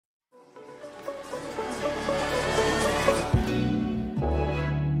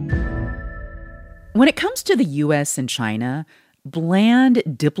When it comes to the U.S. and China, bland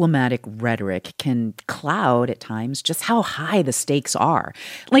diplomatic rhetoric can cloud at times just how high the stakes are.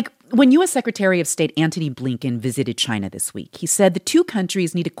 Like when U.S. Secretary of State Antony Blinken visited China this week, he said the two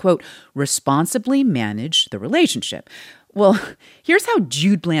countries need to, quote, responsibly manage the relationship. Well, here's how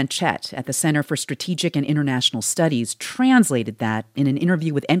Jude Blanchett at the Center for Strategic and International Studies translated that in an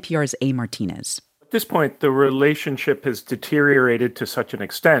interview with NPR's A. Martinez. At this point, the relationship has deteriorated to such an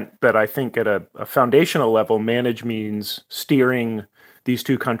extent that I think at a foundational level, manage means steering these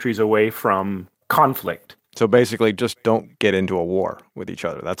two countries away from conflict. So basically, just don't get into a war with each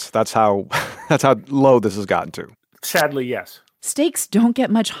other. That's how low this has gotten to. Sadly, yes. Stakes don't get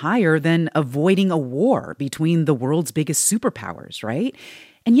much higher than avoiding a war between the world's biggest superpowers, right?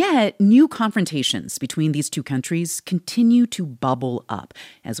 And yet, new confrontations between these two countries continue to bubble up,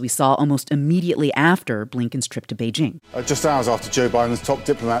 as we saw almost immediately after Blinken's trip to Beijing. Just hours after Joe Biden's top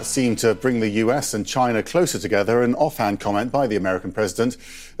diplomats seemed to bring the US and China closer together, an offhand comment by the American president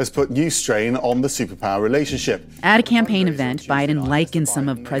has put new strain on the superpower relationship. At a campaign event, Biden likened some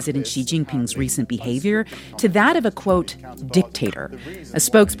of President Xi Jinping's recent behavior to that of a, quote, dictator. A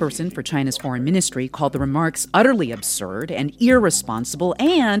spokesperson for China's foreign ministry called the remarks utterly absurd and irresponsible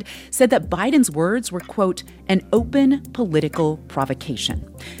and said that Biden's words were, quote, an open political provocation.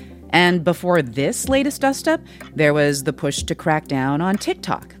 And before this latest dust-up, there was the push to crack down on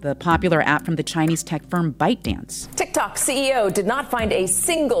TikTok, the popular app from the Chinese tech firm ByteDance. TikTok CEO did not find a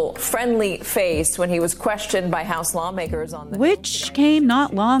single friendly face when he was questioned by House lawmakers on the... Which came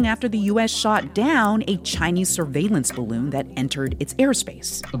not long after the U.S. shot down a Chinese surveillance balloon that entered its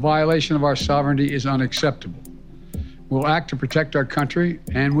airspace. The violation of our sovereignty is unacceptable. We'll act to protect our country,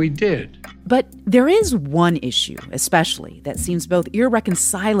 and we did. But there is one issue, especially, that seems both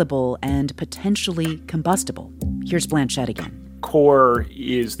irreconcilable and potentially combustible. Here's Blanchett again. Core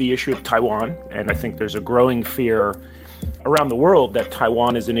is the issue of Taiwan, and I think there's a growing fear around the world that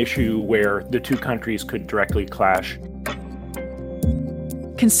Taiwan is an issue where the two countries could directly clash.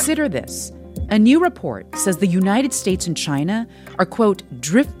 Consider this. A new report says the United States and China are, quote,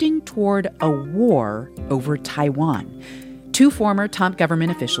 drifting toward a war over Taiwan. Two former top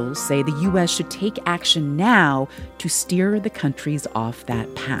government officials say the U.S. should take action now to steer the countries off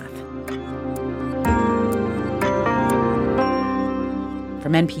that path.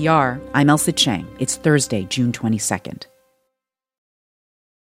 From NPR, I'm Elsa Chang. It's Thursday, June 22nd.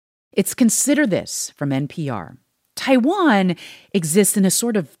 It's Consider This from NPR. Taiwan exists in a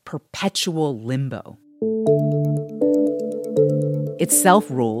sort of perpetual limbo. It's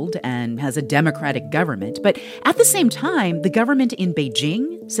self-ruled and has a democratic government, but at the same time, the government in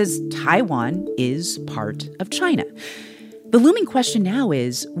Beijing says Taiwan is part of China. The looming question now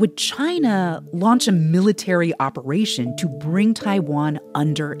is, would China launch a military operation to bring Taiwan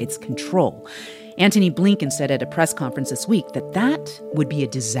under its control? Antony Blinken said at a press conference this week that would be a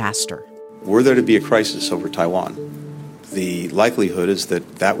disaster. Were there to be a crisis over Taiwan, the likelihood is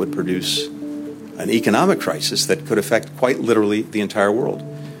that would produce an economic crisis that could affect quite literally the entire world.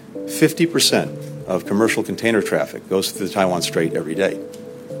 50% of commercial container traffic goes through the Taiwan Strait every day.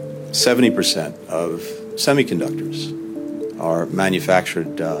 70% of semiconductors are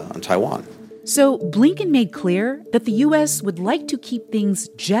manufactured on Taiwan. So Blinken made clear that the U.S. would like to keep things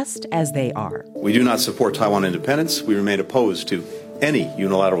just as they are. We do not support Taiwan independence. We remain opposed to any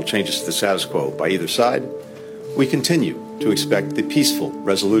unilateral changes to the status quo by either side. We continue to expect the peaceful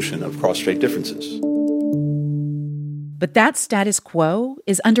resolution of cross-strait differences. But that status quo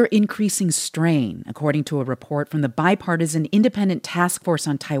is under increasing strain, according to a report from the bipartisan Independent Task Force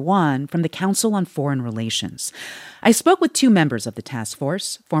on Taiwan from the Council on Foreign Relations. I spoke with two members of the task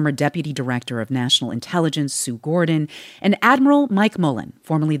force, former Deputy Director of National Intelligence Sue Gordon and Admiral Mike Mullen,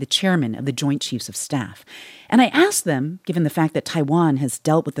 formerly the chairman of the Joint Chiefs of Staff. And I asked them, given the fact that Taiwan has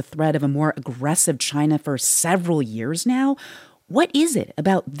dealt with the threat of a more aggressive China for several years now, what is it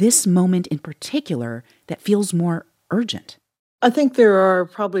about this moment in particular that feels more urgent? I think there are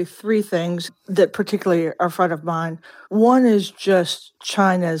probably three things that particularly are front of mind. One is just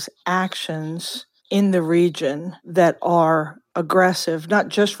China's actions in the region that are aggressive, not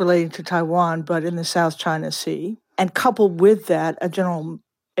just relating to Taiwan, but in the South China Sea. And coupled with that, a general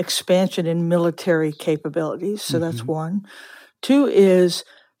expansion in military capabilities. So that's one. Two is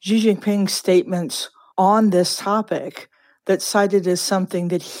Xi Jinping's statements on this topic that cited as something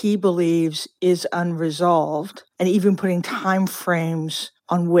that he believes is unresolved, and even putting time frames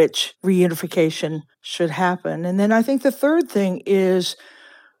on which reunification should happen. And then I think the third thing is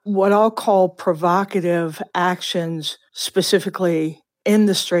what I'll call provocative actions, specifically in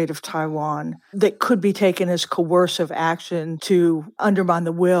the Strait of Taiwan, that could be taken as coercive action to undermine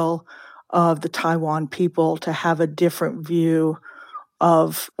the will of the Taiwan people to have a different view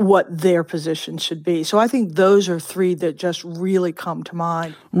of what their position should be. So I think those are three that just really come to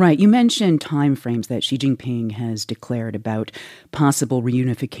mind. Right. You mentioned timeframes that Xi Jinping has declared about possible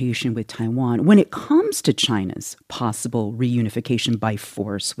reunification with Taiwan. When it comes to China's possible reunification by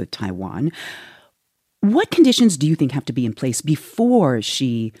force with Taiwan, what conditions do you think have to be in place before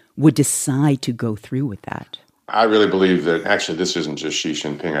Xi would decide to go through with that? I really believe that actually this isn't just Xi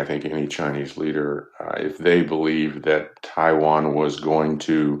Jinping. I think any Chinese leader, if they believe that Taiwan was going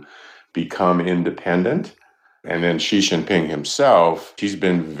to become independent, and then Xi Jinping himself, he's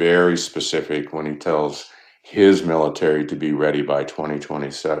been very specific when he tells his military to be ready by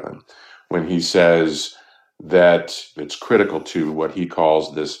 2027. When he says that it's critical to what he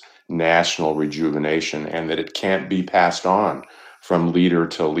calls this national rejuvenation and that it can't be passed on from leader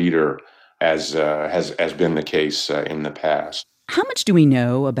to leader as has been the case in the past. How much do we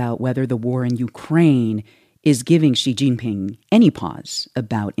know about whether the war in Ukraine is giving Xi Jinping any pause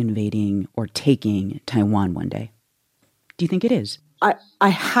about invading or taking Taiwan one day? Do you think it is? I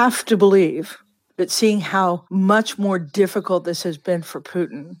have to believe that seeing how much more difficult this has been for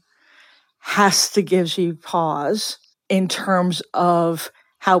Putin has to give Xi pause in terms of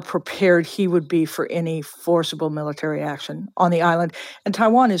how prepared he would be for any forcible military action on the island. And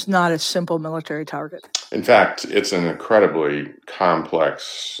Taiwan is not a simple military target. In fact, it's an incredibly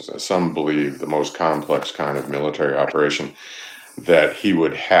complex, some believe the most complex kind of military operation that he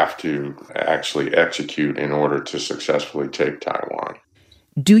would have to actually execute in order to successfully take Taiwan.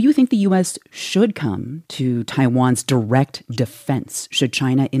 Do you think the U.S. should come to Taiwan's direct defense should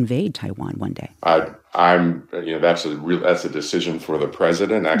China invade Taiwan one day? That's a decision for the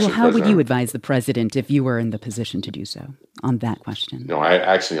president. Actually, well, how would you advise the president if you were in the position to do so on that question? No, I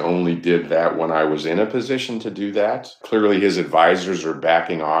actually only did that when I was in a position to do that. Clearly, his advisors are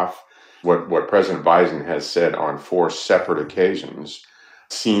backing off. What President Biden has said on 4 separate occasions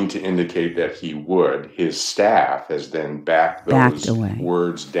seem to indicate that he would. His staff has then backed those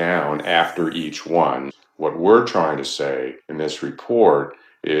words down after each one. What we're trying to say in this report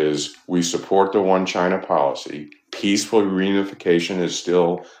is we support the one China policy. Peaceful reunification is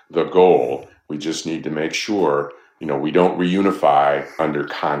still the goal. We just need to make sure, we don't reunify under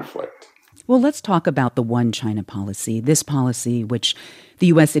conflict. Well, let's talk about the one China policy. This policy, which the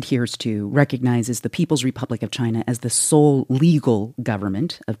U.S. adheres to, recognizes the People's Republic of China as the sole legal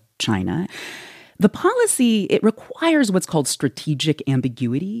government of China. The policy, it requires what's called strategic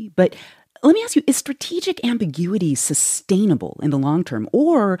ambiguity. But let me ask you, is strategic ambiguity sustainable in the long term?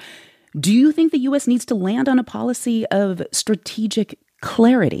 Or do you think the U.S. needs to land on a policy of strategic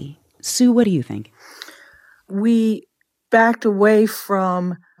clarity? Sue, what do you think? We backed away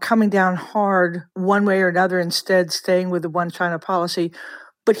from coming down hard one way or another, instead staying with the one China policy.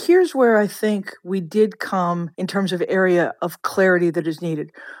 But here's where I think we did come in terms of area of clarity that is needed.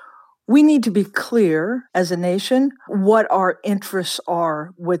 We need to be clear as a nation what our interests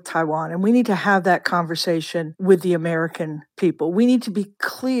are with Taiwan, and we need to have that conversation with the American people. We need to be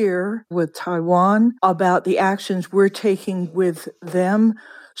clear with Taiwan about the actions we're taking with them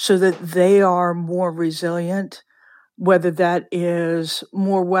so that they are more resilient, whether that is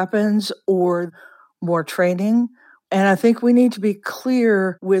more weapons or more training. And I think we need to be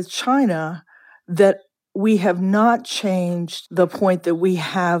clear with China that we have not changed the point that we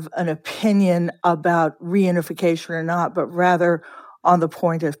have an opinion about reunification or not, but rather on the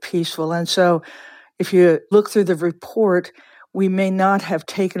point of peaceful. And so if you look through the report, we may not have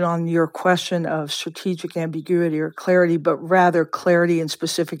taken on your question of strategic ambiguity or clarity, but rather clarity in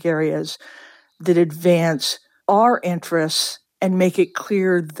specific areas that advance our interests and make it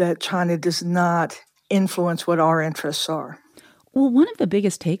clear that China does not influence what our interests are. Well, one of the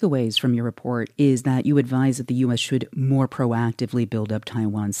biggest takeaways from your report is that you advise that the U.S. should more proactively build up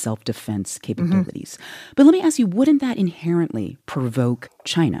Taiwan's self-defense capabilities. Mm-hmm. But let me ask you, wouldn't that inherently provoke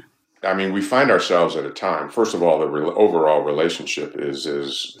China? I mean, we find ourselves at a time, first of all, the overall relationship is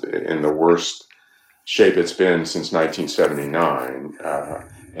in the worst shape it's been since 1979.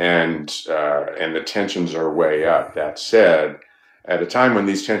 And the tensions are way up. That said, at a time when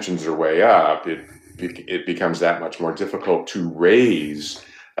these tensions are way up, it becomes that much more difficult to raise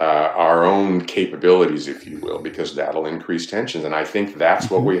our own capabilities, if you will, because that'll increase tensions. And I think that's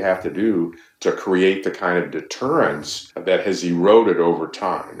what we have to do to create the kind of deterrence that has eroded over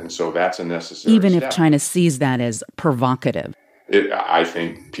time. And so that's a necessary Even step. If China sees that as provocative. I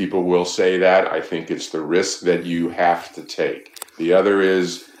think people will say that. I think it's the risk that you have to take. The other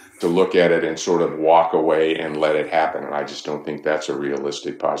is to look at it and sort of walk away and let it happen. And I just don't think that's a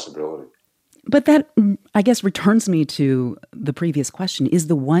realistic possibility. But that, I guess, returns me to the previous question. Is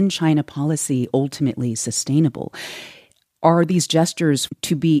the one China policy ultimately sustainable? Are these gestures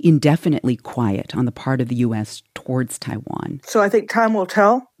to be indefinitely quiet on the part of the U.S. towards Taiwan? So I think time will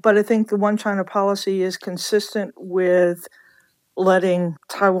tell, but I think the one China policy is consistent with letting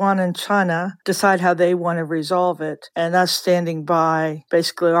Taiwan and China decide how they want to resolve it, and us standing by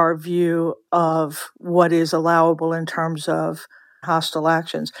basically our view of what is allowable in terms of hostile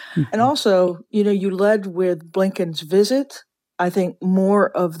actions. Mm-hmm. And also, you led with Blinken's visit. I think more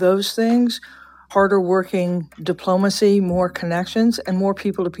of those things, harder working diplomacy, more connections, and more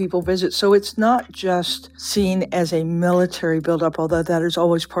people-to-people visits. So it's not just seen as a military buildup, although that is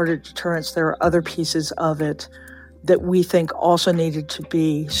always part of deterrence. There are other pieces of it that we think also needed to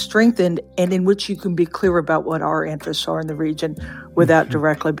be strengthened and in which you can be clear about what our interests are in the region without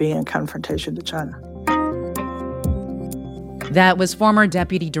directly being in confrontation to China. That was former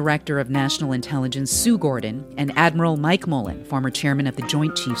Deputy Director of National Intelligence Sue Gordon and Admiral Mike Mullen, former chairman of the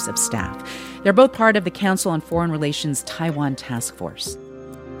Joint Chiefs of Staff. They're both part of the Council on Foreign Relations Taiwan Task Force.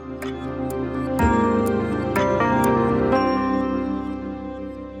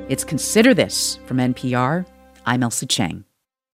 It's Consider This from NPR. I'm Elsa Chang.